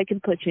sometimes I can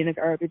put you in a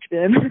garbage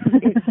bin.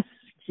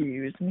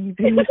 Excuse me,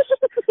 bitch.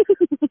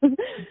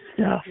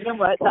 You know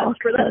what? That's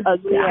for the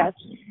ugly ass.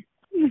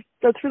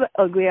 That's for the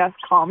ugly ass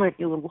comment,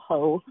 you little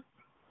hoe.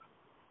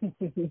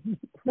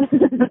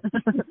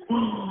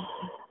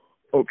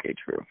 Okay,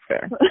 true,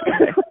 fair.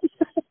 Okay.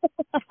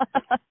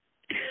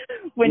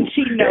 When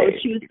she knows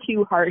she was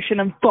too harsh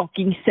and I'm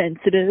fucking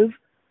sensitive.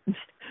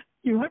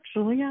 You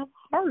actually have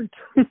heart.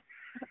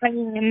 I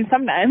mean,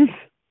 sometimes.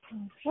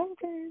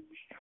 Sometimes.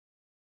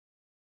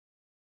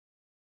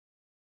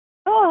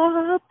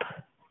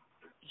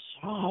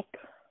 Shop.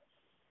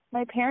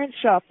 My parents'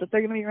 shop that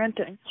they're going to be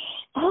renting.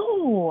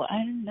 Oh, I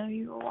didn't know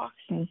you were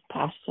walking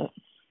past it.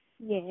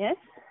 Yes.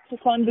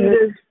 Just on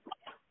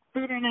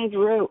Buddha and I's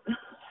route.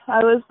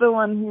 I was the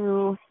one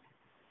who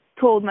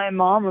told my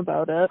mom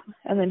about it,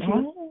 and then she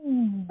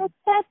was,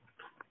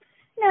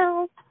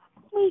 no,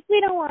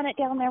 we don't want it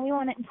down there. We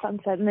want it in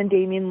Sunset. And then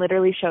Damien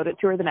literally showed it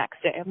to her the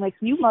next day. I'm like,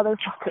 you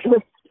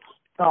motherfucker.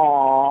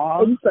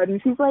 Aww. And suddenly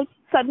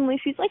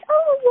she's like,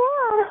 oh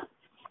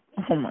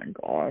yeah. Oh my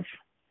gosh.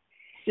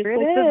 Sure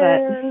it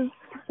is.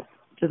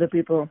 To the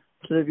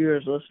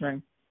viewers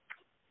listening,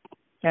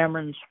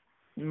 Cameron's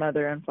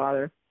mother and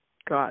father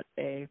got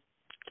a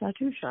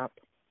tattoo shop.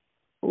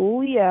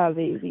 Oh yeah,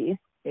 baby.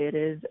 It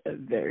is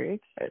very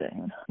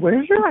exciting.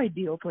 Where's your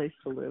ideal place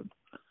to live?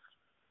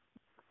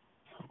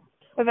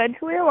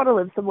 Eventually I want to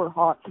live somewhere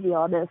hot, to be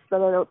honest,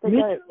 but I don't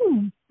think I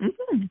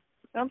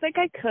don't think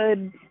I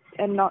could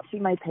and not see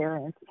my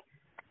parents.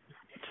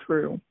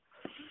 True.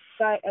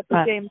 But at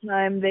the same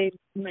time, they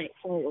might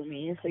follow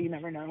me, so you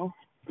never know.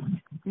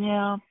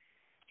 Yeah,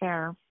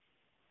 fair.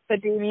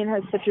 But Damien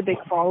has such a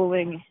big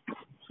following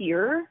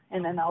here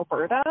and in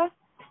Alberta.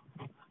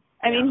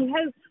 I mean, he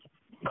has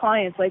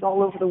clients like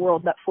all over the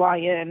world that fly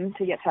in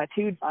to get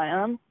tattooed by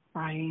him.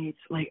 Right.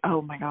 Like,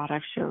 oh my god,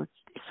 I've showed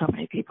so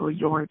many people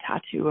your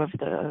tattoo of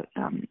the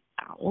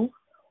owl.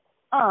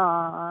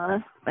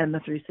 Aww. And the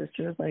three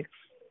sisters, like,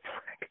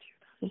 frick,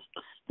 is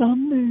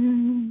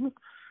stunning.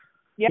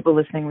 Yep. People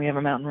listening, we have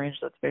a mountain range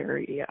that's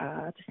very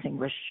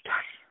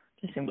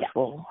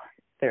distinguishable.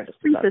 They're just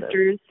Three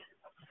sisters.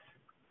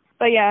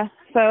 But yeah,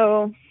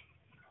 so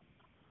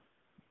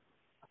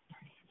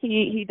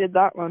he did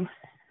that one,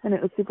 and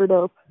it was super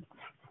dope.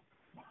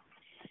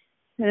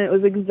 And it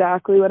was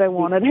exactly what I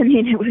wanted. I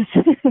mean,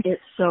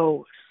 it's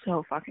so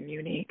fucking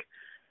unique.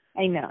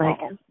 I know. Like,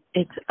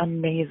 it's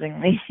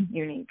amazingly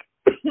unique.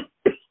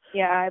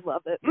 Yeah, I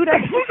love it.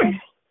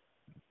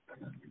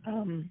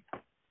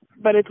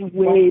 But it's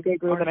way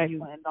bigger than I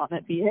planned on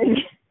it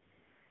being.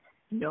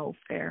 No,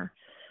 fair.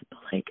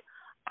 But like,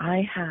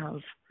 I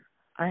have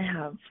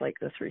like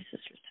the Three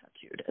Sisters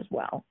tattooed as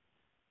well.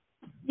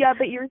 Yeah,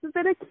 but yours is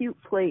in a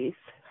cute place.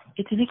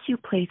 It's in a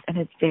cute place, and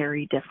it's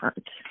very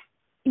different.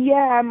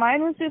 Yeah,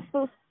 mine was just it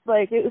was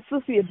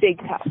supposed to be a big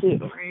tattoo,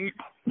 right?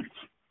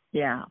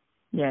 Yeah.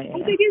 How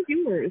big is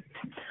yours?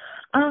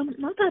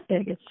 Not that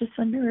big. It's just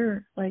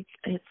under, like,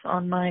 it's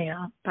on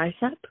my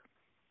bicep.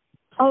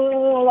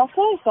 Oh, that's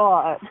what I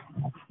thought.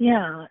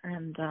 Yeah,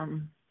 and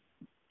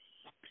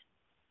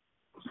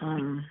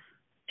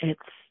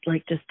it's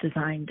like just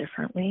designed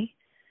differently.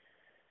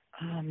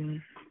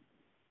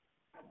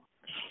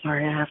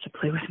 Sorry, I have to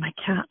play with my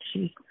cat.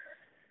 She's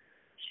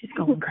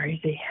going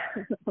crazy.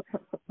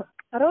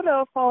 I don't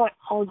know if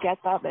I'll get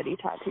that many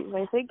tattoos.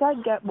 I think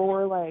I'd get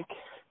more like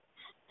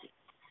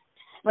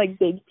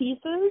big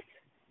pieces.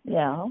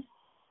 Yeah.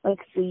 Like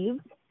sleeves.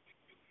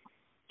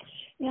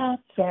 Yeah,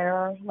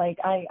 fair. Like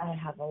I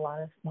have a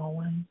lot of small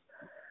ones.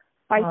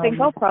 I think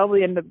I'll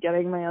probably end up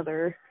getting my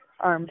other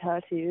arm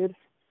tattooed.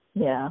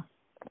 Yeah.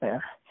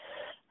 Fair.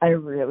 I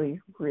really,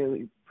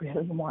 really,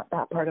 really want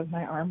that part of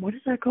my arm. What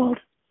is that called?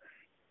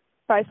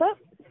 Bicep?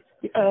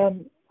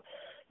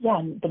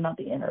 Yeah, but not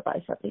the inner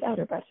bicep, the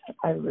outer bicep.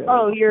 I really.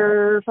 Oh,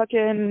 your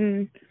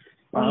fucking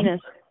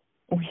penis.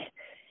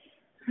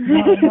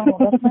 No,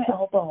 that's my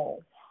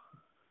elbow.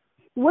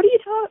 What are you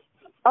talking?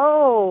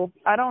 Oh,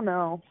 I don't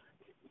know.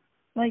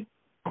 Like,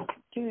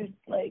 dude,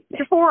 like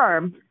your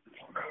forearm.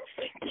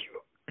 Thank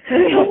you.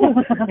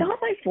 Not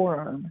my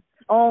forearm.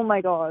 Oh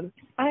my god.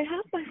 I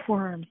have my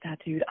forearms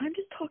tattooed. I'm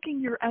just talking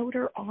your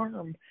outer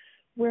arm,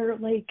 where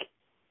like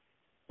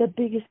the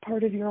biggest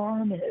part of your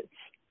arm is.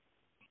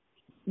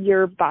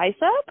 Your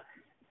bicep?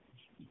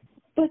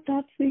 But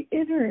that's the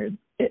inner.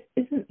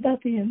 Isn't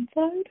that the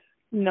inside?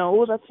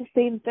 No, that's the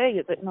same thing,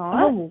 is it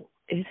not? Oh,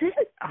 is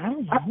it? I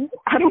don't know.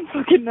 I don't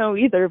fucking know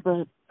either,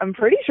 but I'm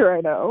pretty sure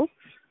I know.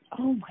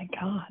 Oh my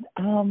god.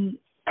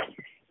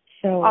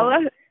 So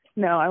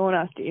no, I won't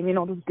ask you. I mean,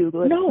 I'll just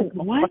Google it. No,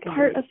 what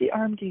part of the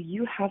arm do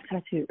you have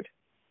tattooed?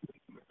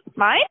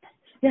 Mine?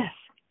 Yes.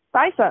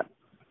 Bicep. Okay,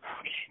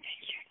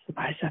 thank you. The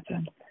bicep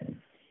then.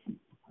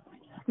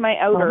 My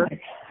outer. Oh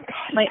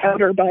my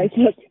outer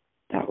bicep.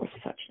 That was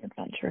such an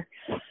adventure.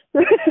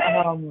 That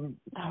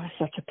was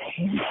such a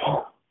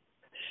painful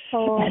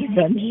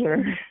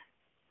adventure.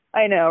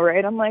 I know,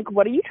 right? I'm like,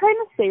 what are you trying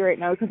to say right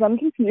now? Because I'm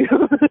confused.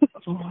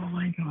 Oh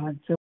my god.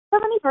 So, do you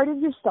have any part of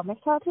your stomach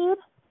tattooed?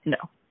 No,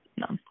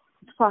 none.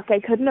 Fuck, I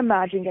couldn't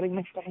imagine getting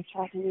my stomach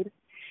tattooed.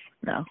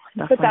 No,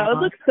 but that would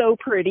look so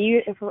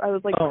pretty if I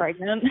was like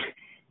pregnant.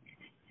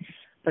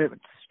 But it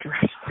would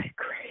stress like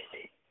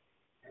crazy.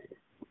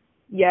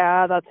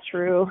 Yeah, that's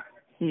true.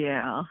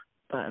 Yeah,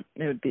 but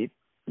it would be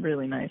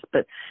really nice.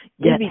 But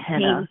get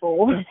henna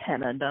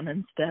done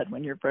instead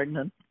when you're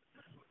pregnant.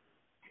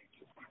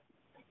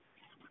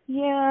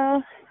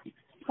 Yeah,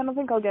 I don't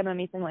think I'll get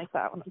anything like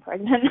that when I'm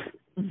pregnant.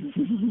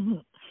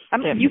 You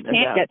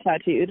can't get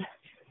tattooed.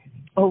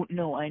 Oh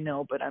no, I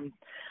know, but I'm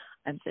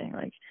saying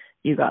like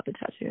you got the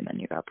tattoo and then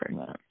you got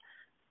pregnant.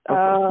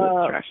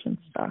 Stress and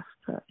stuff.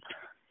 But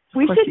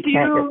we should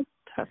do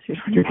tattooed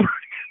when you're pregnant.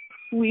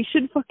 We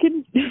should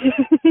fucking.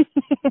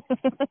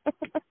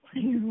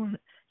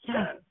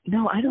 Yeah.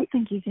 No, I don't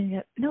think you can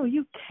get. No,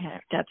 you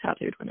can't get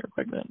tattooed when you're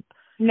pregnant.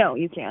 No,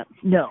 you can't.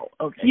 No.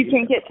 Okay. You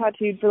can't get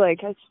tattooed for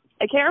like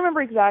I can't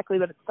remember exactly,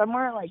 but it's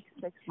somewhere like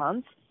 6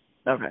 months.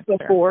 Okay.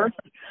 Before.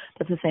 Fair.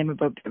 That's the same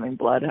about giving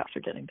blood after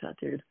getting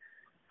tattooed.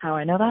 How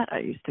I know that? I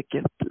used to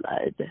give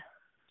blood.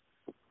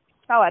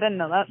 Oh, I didn't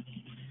know that.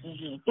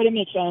 Mm-hmm. But it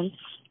makes sense.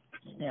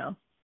 Yeah.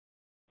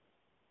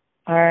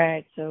 All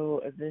right,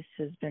 so this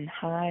has been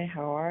Hi,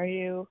 how are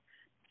you?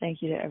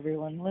 Thank you to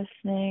everyone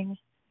listening,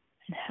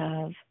 and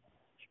have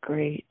a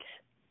great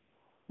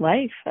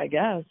life, I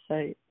guess.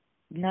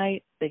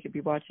 Night, they could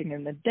be watching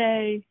in the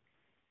day.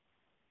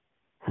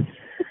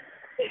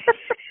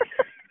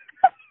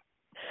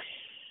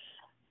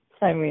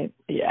 I mean,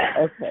 yeah,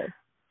 okay.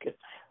 Good.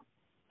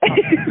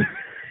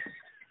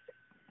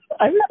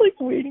 I was like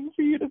waiting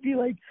for you to be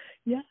like,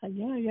 yeah. I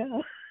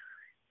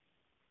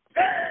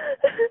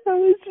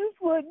was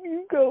just letting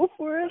you go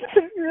for it.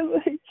 You're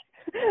like,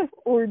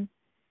 or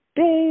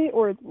day,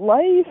 or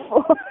life,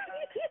 or